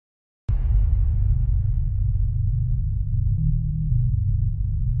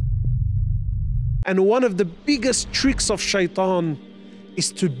And one of the biggest tricks of Shaitan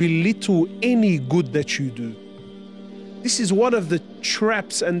is to belittle any good that you do. This is one of the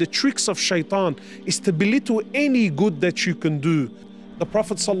traps and the tricks of Shaitan, is to belittle any good that you can do. The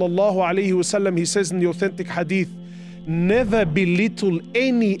Prophet ﷺ, he says in the authentic hadith, never belittle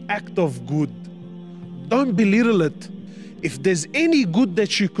any act of good. Don't belittle it. If there's any good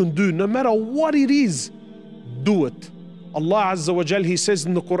that you can do, no matter what it is, do it. Allah Azza wa Jal, he says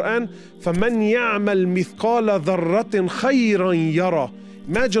in the Quran, فَمَنْ يَعْمَلْ مِثْقَالَ ذَرَّةٍ خَيْرًا يَرَى.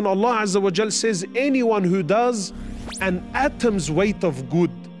 Imagine Allah Azza wa Jal says, anyone who does an atom's weight of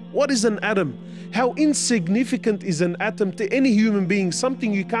good. What is an atom? How insignificant is an atom to any human being?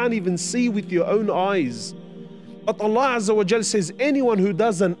 Something you can't even see with your own eyes. But Allah Azza wa Jal says, anyone who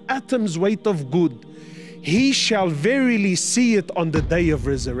does an atom's weight of good, he shall verily see it on the day of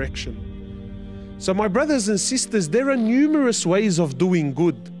resurrection. So my brothers and sisters, there are numerous ways of doing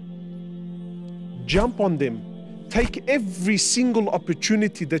good. Jump on them. Take every single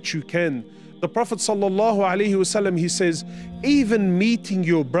opportunity that you can. The Prophet ﷺ, he says, even meeting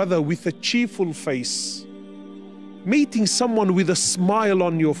your brother with a cheerful face, meeting someone with a smile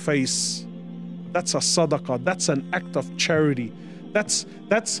on your face, that's a sadaqah, that's an act of charity. That's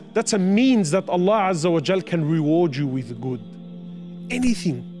a means that Allah Azza wa Jal can reward you with good.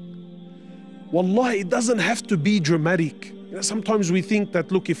 Anything. Wallah, it doesn't have to be dramatic. You know, sometimes we think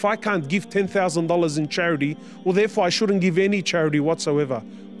that, look, if I can't give $10,000 in charity, well, therefore I shouldn't give any charity whatsoever.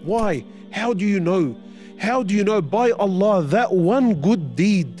 Why? How do you know? How do you know? By Allah, that one good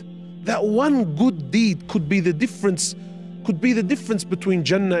deed could be the difference between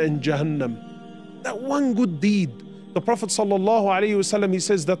Jannah and Jahannam. That one good deed. The Prophet ﷺ, he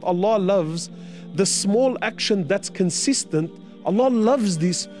says that Allah loves the small action that's consistent. Allah loves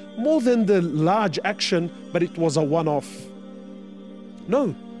this more than the large action, but it was a one-off.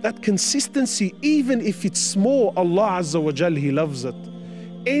 No, that consistency, even if it's small, Allah Azza wa Jal, he loves it.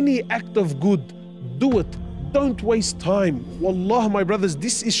 Any act of good, do it. Don't waste time. Wallah, my brothers,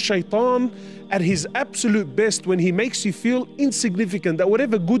 this is Shaitan at his absolute best, when he makes you feel insignificant, that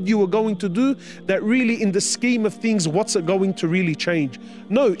whatever good you were going to do, that really in the scheme of things, what's it going to really change?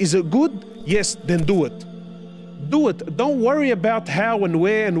 No, is it good? Yes, then do it. Do it. Don't worry about how and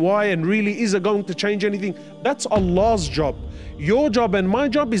where and why and really is it going to change anything. That's Allah's job. Your job and my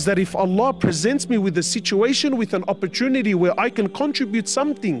job is that if Allah presents me with a situation, with an opportunity where I can contribute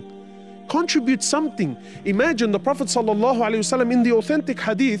something. Imagine the Prophet ﷺ in the authentic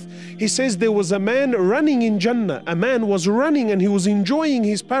hadith, he says there was a man running in Jannah. A man was running and he was enjoying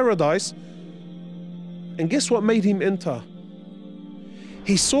his paradise. And guess what made him enter?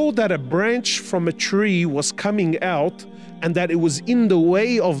 He saw that a branch from a tree was coming out and that it was in the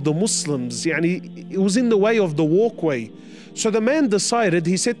way of the Muslims. It was in the way of the walkway. So the man decided,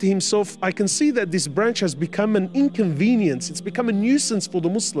 he said to himself, I can see that this branch has become an inconvenience. It's become a nuisance for the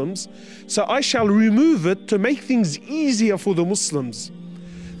Muslims. So I shall remove it to make things easier for the Muslims.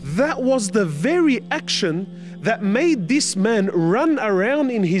 That was the very action that made this man run around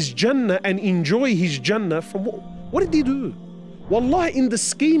in his Jannah and enjoy his Jannah. From what did he do? Wallah, in the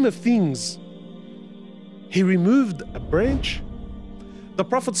scheme of things, he removed a branch. The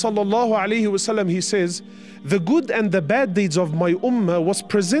Prophet ﷺ, he says, the good and the bad deeds of my ummah was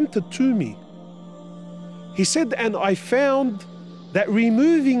presented to me. He said, and I found that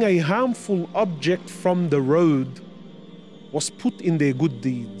removing a harmful object from the road was put in their good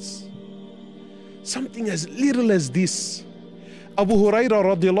deeds. Something as little as this. Abu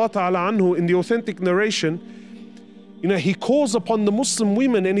Hurairah radiallahu ta'ala anhu, in the authentic narration, he calls upon the Muslim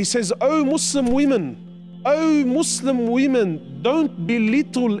women and he says, O Muslim women, don't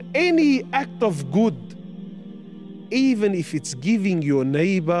belittle any act of good, even if it's giving your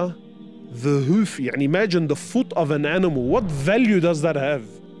neighbor the hoof. Imagine the foot of an animal. What value does that have?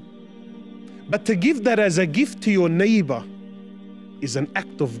 But to give that as a gift to your neighbor is an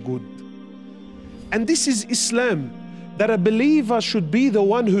act of good. And this is Islam, that a believer should be the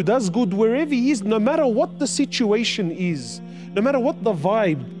one who does good wherever he is, no matter what the situation is, no matter what the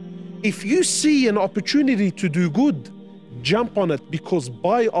vibe. If you see an opportunity to do good, jump on it, because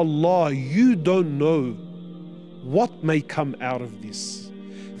by Allah, you don't know what may come out of this.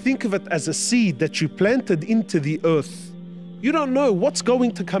 Think of it as a seed that you planted into the earth. You don't know what's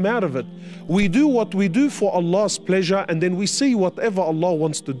going to come out of it. We do what we do for Allah's pleasure, and then we see whatever Allah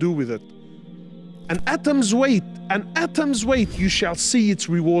wants to do with it. An atom's weight, you shall see its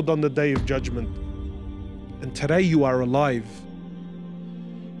reward on the day of judgment. And today you are alive.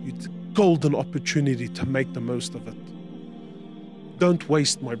 It's a golden opportunity to make the most of it. Don't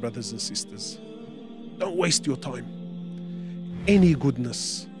waste, my brothers and sisters. Don't waste your time. Any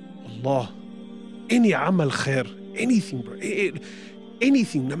goodness, Allah any amal khair, anything, bro.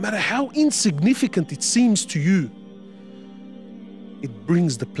 Anything, no matter how insignificant it seems to you, it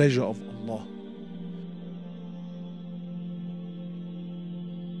brings the pleasure of Allah.